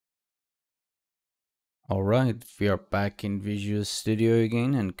Alright, we are back in Visual Studio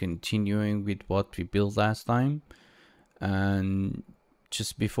again and continuing with what we built last time. And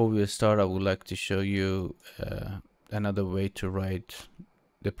just before we start, I would like to show you another way to write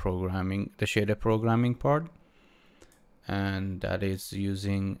the shader programming part. And that is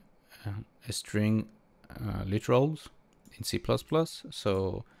using a string literals in C++.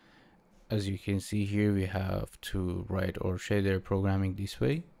 So as you can see here, we have to write our shader programming this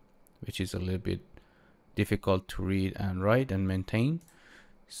way, which is a little bit difficult to read and write and maintain.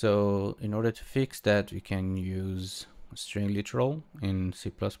 So in order to fix that, we can use string literal in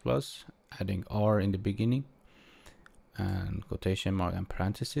C++, adding R in the beginning and quotation mark and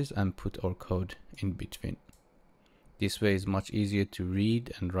parentheses, and put our code in between. This way is much easier to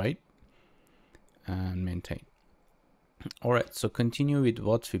read and write and maintain. Alright, so continue with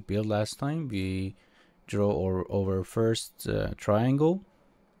what we built last time. We draw our first triangle.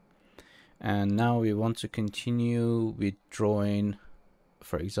 And now we want to continue with drawing,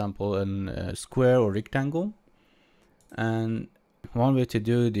 for example, a square or rectangle. And one way to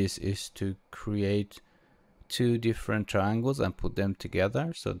do this is to create two different triangles and put them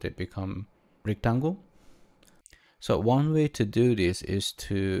together so they become rectangle. So one way to do this is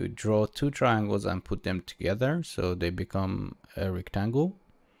to draw two triangles and put them together so they become a rectangle.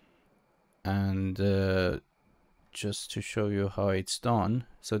 And just to show you how it's done,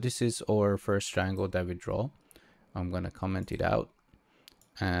 so this is our first triangle that we draw. I'm gonna comment it out,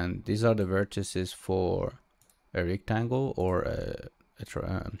 and these are the vertices for a rectangle or a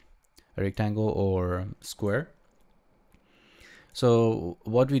rectangle or square. So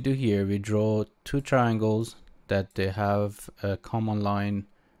what we do here, we draw two triangles that they have a common line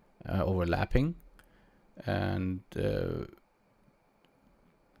overlapping, and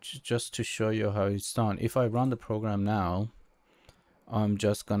just to show you how it's done, if I run the program now, I'm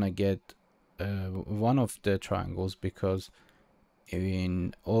just gonna get one of the triangles, because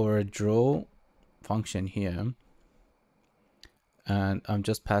in our draw function here, and I'm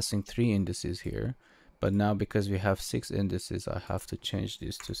just passing 3 indices here, but now because we have 6 indices, I have to change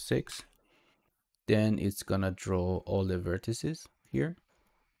this to 6. Then it's gonna draw all the vertices here.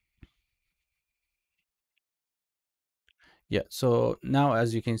 Yeah, so now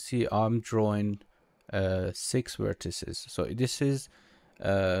as you can see, I'm drawing 6 vertices. So this is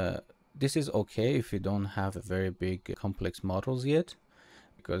okay if you don't have a very big complex models yet,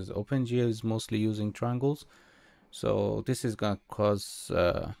 because OpenGL is mostly using triangles. So this is gonna cause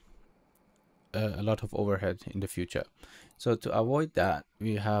a lot of overhead in the future. So to avoid that,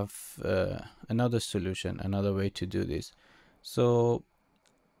 we have another solution, another way to do this. So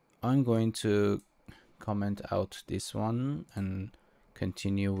I'm going to comment out this one and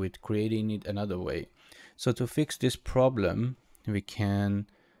continue with creating it another way. So to fix this problem, we can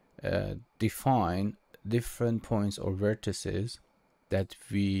define different points or vertices that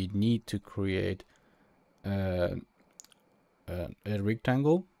we need to create a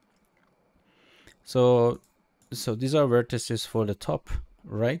rectangle. So these are vertices for the top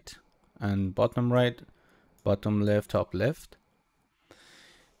right and bottom right, bottom left, top left.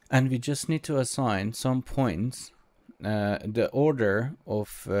 And we just need to assign some points, the order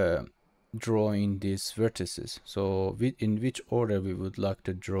of drawing these vertices. So in which order we would like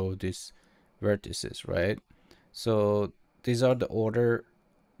to draw these vertices, right? So these are the order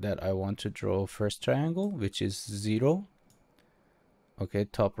that I want to draw first triangle, which is 0, okay,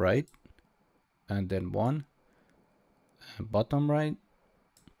 top right, and then 1, bottom right,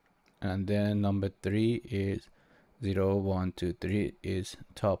 and then number 3 is 0, 1, 2, 3 is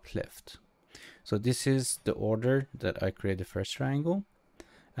top left. So this is the order that I create the first triangle,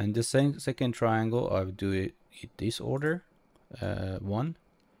 and the second triangle I will do it in this order: 1,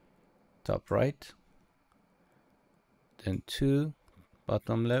 top right, then 2,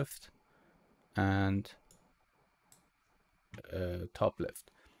 bottom left, and top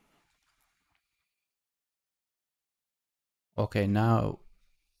left. Okay, now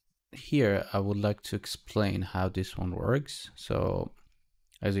here I would like to explain how this one works. So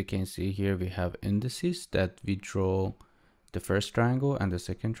as you can see here, we have indices that we draw the first triangle and the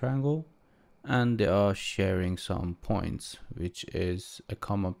second triangle, and they are sharing some points, which is a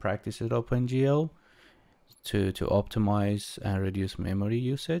common practice at OpenGL to optimize and reduce memory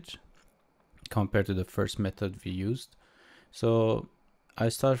usage compared to the first method we used. So I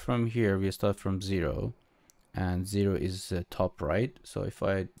start from here, we start from 0, and 0 is top right. So if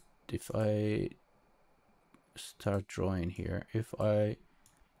I start drawing here, if I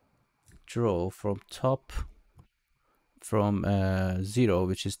draw from top, from 0,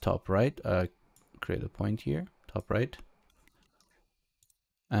 which is top right, create a point here, top right,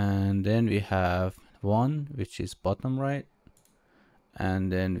 and then we have 1, which is bottom right,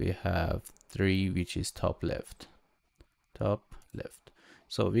 and then we have 3, which is top left. Top left.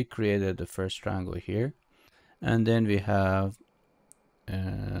 So we created the first triangle here, and then we have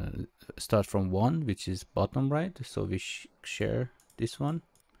start from 1, which is bottom right, so we share this one,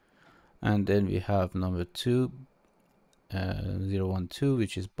 and then we have number 2, 0, 1, 2,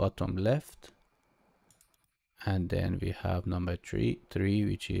 which is bottom left, and then we have number 3,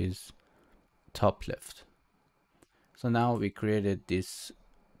 which is top left. So now we created these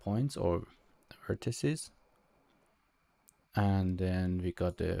points or vertices, and then we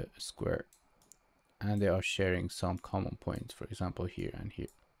got the square, and they are sharing some common points, for example here and here.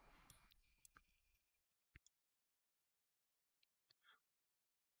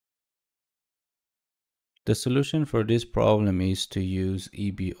 The solution for this problem is to use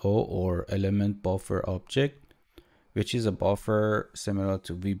EBO, or element buffer object, which is a buffer similar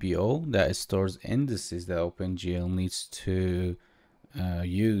to VBO that stores indices that OpenGL needs to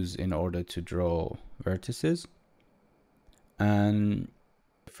use in order to draw vertices. And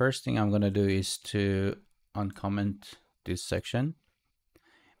the first thing I'm going to do is to uncomment this section,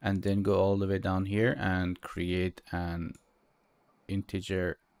 and then go all the way down here and create an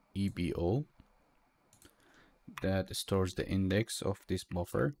integer EBO that stores the index of this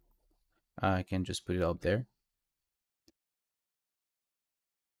buffer. I can just put it up there.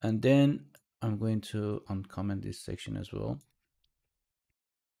 And then I'm going to uncomment this section as well.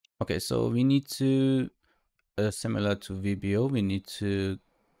 Okay, so we need to, similar to VBO, we need to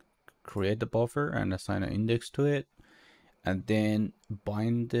create the buffer and assign an index to it, and then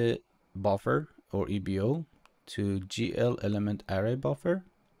bind the buffer or EBO to GL element array buffer.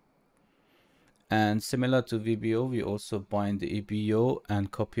 And similar to VBO, we also bind the EBO and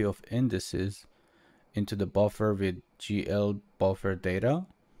copy of indices into the buffer with GL buffer data.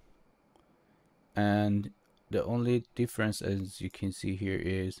 And the only difference, as you can see here,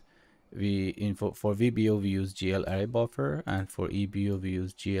 is for VBO we use GL array buffer, and for EBO we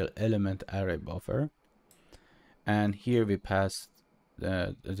use GL element array buffer. And here we pass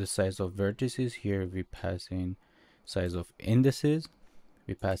the size of vertices. Here we pass in size of indices.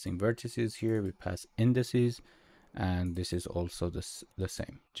 We passing vertices here, we pass indices, and this is also the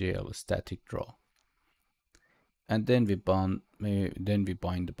same GL static draw. And then we bind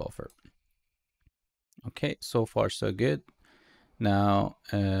the buffer. Okay, so far so good. Now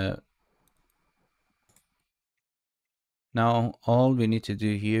all we need to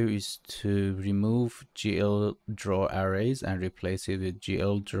do here is to remove GL draw arrays and replace it with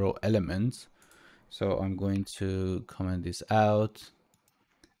GL draw elements. So I'm going to comment this out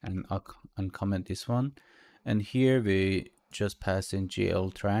and uncomment this one. And here we just pass in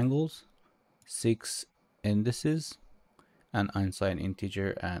GL triangles, 6 indices, and unsigned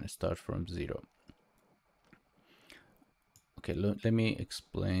integer, and start from 0. Okay, let me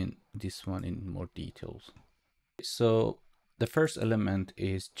explain this one in more details. So the first element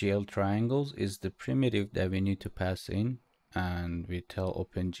is GL triangles, is the primitive that we need to pass in, and we tell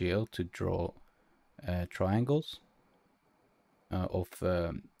OpenGL to draw triangles of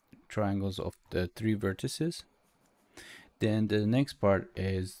the 3 vertices. Then the next part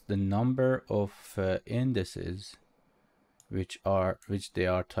is the number of indices, which they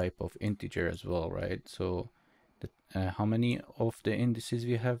are type of integer as well, right? So how many of the indices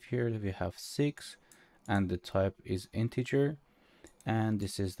we have here? We have 6, and the type is integer, and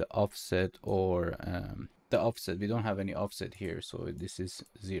this is the offset, or the offset. We don't have any offset here, so this is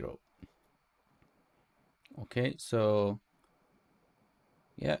 0. Okay, so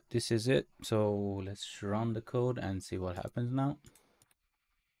yeah, this is it. So let's run the code and see what happens now.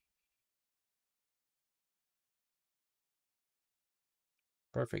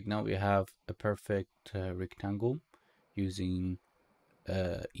 Perfect. Now we have a perfect rectangle using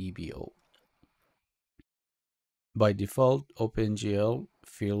EBO. By default, OpenGL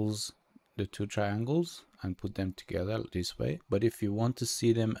fills the 2 triangles and put them together this way. But if you want to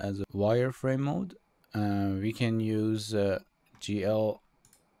see them as a wireframe mode, we can use GL.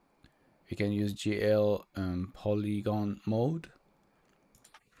 We can use GL polygon mode.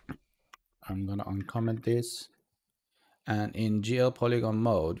 I'm gonna uncomment this. And in GL polygon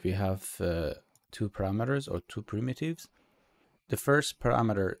mode, we have 2 parameters, or 2 primitives. The first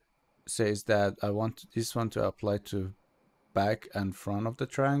parameter says that I want this one to apply to back and front of the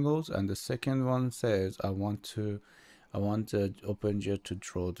triangles, and the second one says I want OpenGL to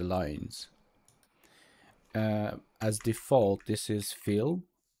draw the lines. As default, this is fill.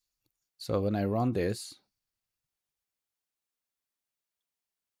 So when I run this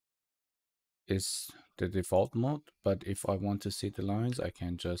the default mode, but if I want to see the lines, I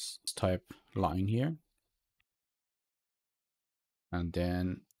can just type line here, and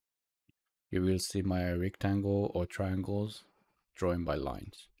then you will see my rectangle or triangles drawn by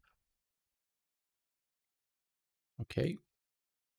lines. Okay,